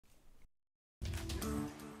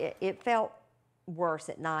It felt worse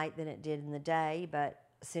at night than it did in the day, but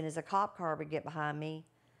as soon as a cop car would get behind me,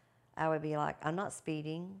 I would be like, I'm not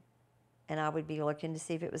speeding, and I would be looking to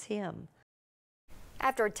see if it was him.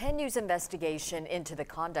 After a 10 News investigation into the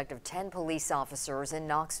conduct of 10 police officers in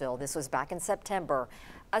Knoxville, this was back in September,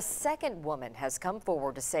 a second woman has come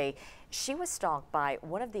forward to say she was stalked by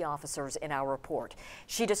one of the officers in our report.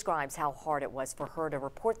 She describes how hard it was for her to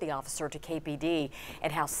report the officer to KPD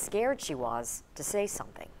and how scared she was to say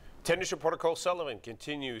something. 10 News reporter Cole Sullivan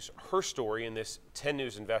continues her story in this 10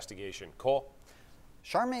 News investigation. Cole?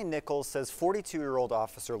 Charmaine Nichols says 42-year-old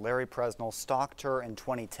officer Larry Presnell stalked her in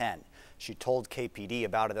 2010. She told KPD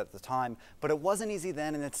about it at the time, but it wasn't easy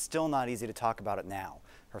then, and it's still not easy to talk about it now.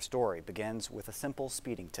 Her story begins with a simple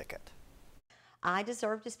speeding ticket. I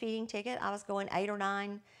deserved a speeding ticket. I was going 8 or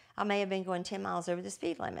 9. I may have been going 10 miles over the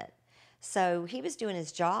speed limit. So he was doing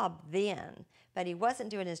his job then, but he wasn't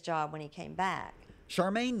doing his job when he came back.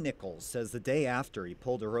 Charmaine Nichols says the day after he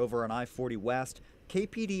pulled her over on I-40 West,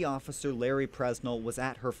 KPD officer Larry Presnell was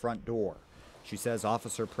at her front door. She says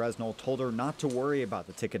Officer Presnell told her not to worry about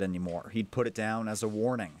the ticket anymore. He'd put it down as a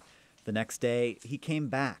warning. The next day, he came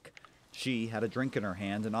back. She had a drink in her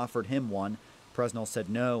hand and offered him one. Presnell said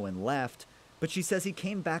no and left, but she says he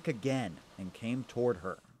came back again and came toward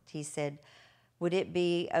her. He said, would it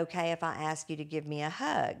be okay if I asked you to give me a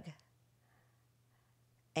hug?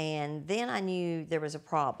 And then I knew there was a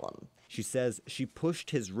problem. She says she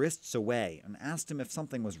pushed his wrists away and asked him if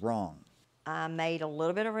something was wrong. I made a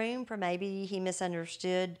little bit of room for maybe he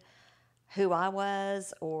misunderstood who I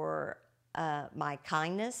was or my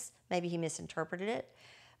kindness. Maybe he misinterpreted it.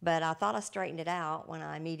 But I thought I straightened it out when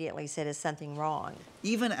I immediately said, is something wrong?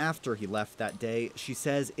 Even after he left that day, she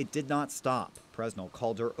says it did not stop. Presnell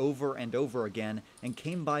called her over and over again and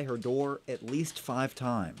came by her door at least 5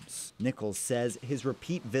 times. Nichols says his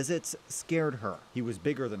repeat visits scared her. He was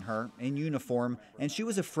bigger than her, in uniform, and she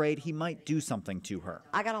was afraid he might do something to her.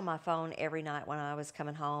 I got on my phone every night when I was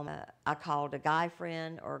coming home. I called a guy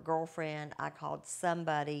friend or a girlfriend. I called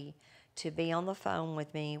somebody to be on the phone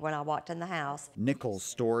with me when I walked in the house. Nichols'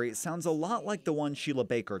 story sounds a lot like the one Sheila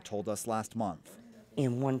Baker told us last month.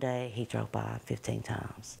 In one day, he drove by 15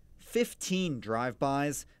 times. 15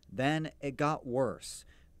 drive-bys, then it got worse.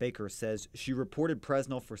 Baker says she reported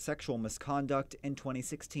Presnell for sexual misconduct in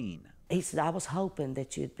 2016. He said, I was hoping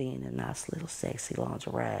that you'd be in a nice little sexy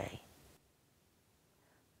lingerie.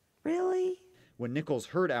 Really? When Nichols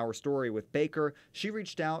heard our story with Baker, she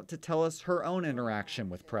reached out to tell us her own interaction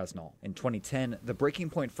with Presnell. In 2010, the breaking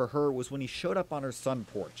point for her was when he showed up on her sun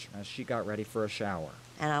porch as she got ready for a shower.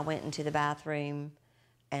 And I went into the bathroom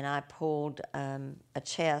and I pulled a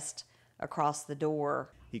chest across the door.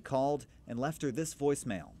 He called and left her this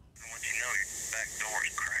voicemail. I want you to know your back door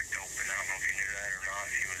is cracked open. I don't know if you knew that or not.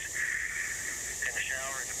 If you was in the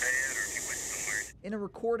shower, in the bed, or if you went somewhere. In a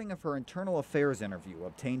recording of her internal affairs interview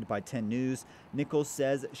obtained by 10 News, Nichols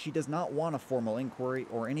says she does not want a formal inquiry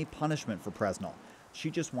or any punishment for Presnell. She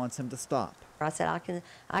just wants him to stop. I said,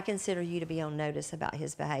 I consider you to be on notice about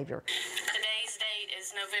his behavior. Today's date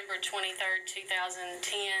is November 23rd,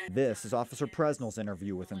 2010. This is Officer Presnell's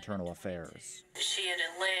interview with Internal Affairs. She had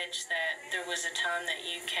alleged that there was a time that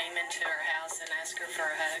you came into her house and asked her for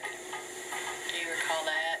a hug. Do you recall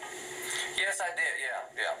that? Yes, I did,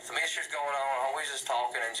 yeah. Some issues going on, always just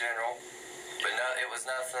talking in general. But no, it was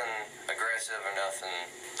nothing aggressive or nothing.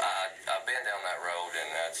 I've been down that road, and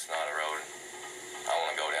that's not a road I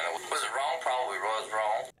want to go down. Was it wrong? Probably was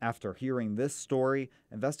wrong. After hearing this story,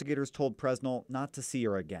 investigators told Presnell not to see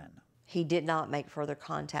her again. He did not make further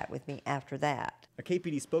contact with me after that. A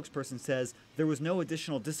KPD spokesperson says there was no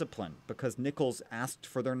additional discipline because Nichols asked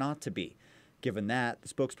for there not to be. Given that, the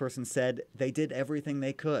spokesperson said they did everything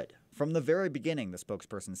they could. From the very beginning, the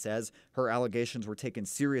spokesperson says, her allegations were taken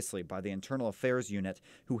seriously by the Internal Affairs Unit,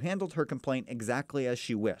 who handled her complaint exactly as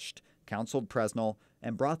she wished, counseled Presnell,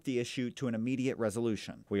 and brought the issue to an immediate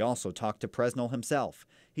resolution. We also talked to Presnell himself.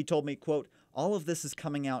 He told me, quote, all of this is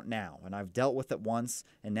coming out now, and I've dealt with it once,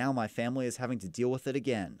 and now my family is having to deal with it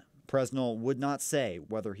again. Presnell would not say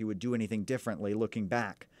whether he would do anything differently looking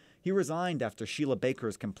back. He resigned after Sheila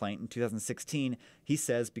Baker's complaint in 2016, he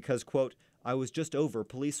says, because, quote, I was just over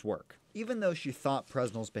police work. Even though she thought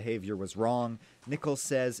Presnell's behavior was wrong, Nichols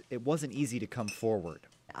says it wasn't easy to come forward.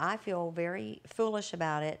 I feel very foolish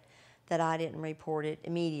about it that I didn't report it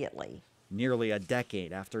immediately. Nearly a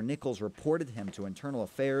decade after Nichols reported him to Internal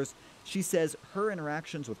Affairs, she says her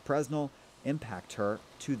interactions with Presnell impact her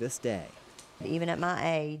to this day. Even at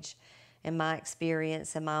my age and my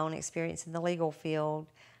experience and my own experience in the legal field,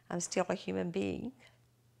 I'm still a human being.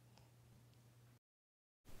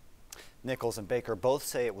 Nichols and Baker both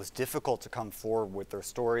say it was difficult to come forward with their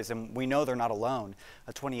stories, and we know they're not alone.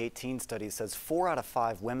 A 2018 study says 4 out of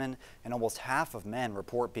 5 women and almost half of men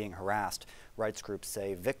report being harassed. Rights groups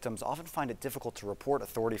say victims often find it difficult to report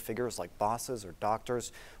authority figures like bosses or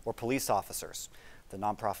doctors or police officers. The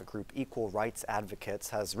nonprofit group Equal Rights Advocates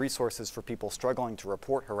has resources for people struggling to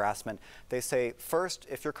report harassment. They say, first,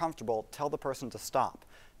 if you're comfortable, tell the person to stop.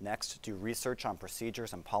 Next, do research on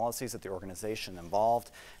procedures and policies at the organization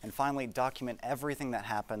involved. And finally, document everything that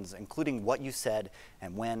happens, including what you said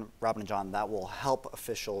and when. Robin and John, that will help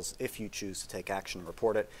officials if you choose to take action and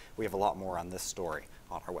report it. We have a lot more on this story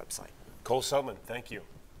on our website. Cole Selman, thank you.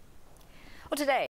 Well, today.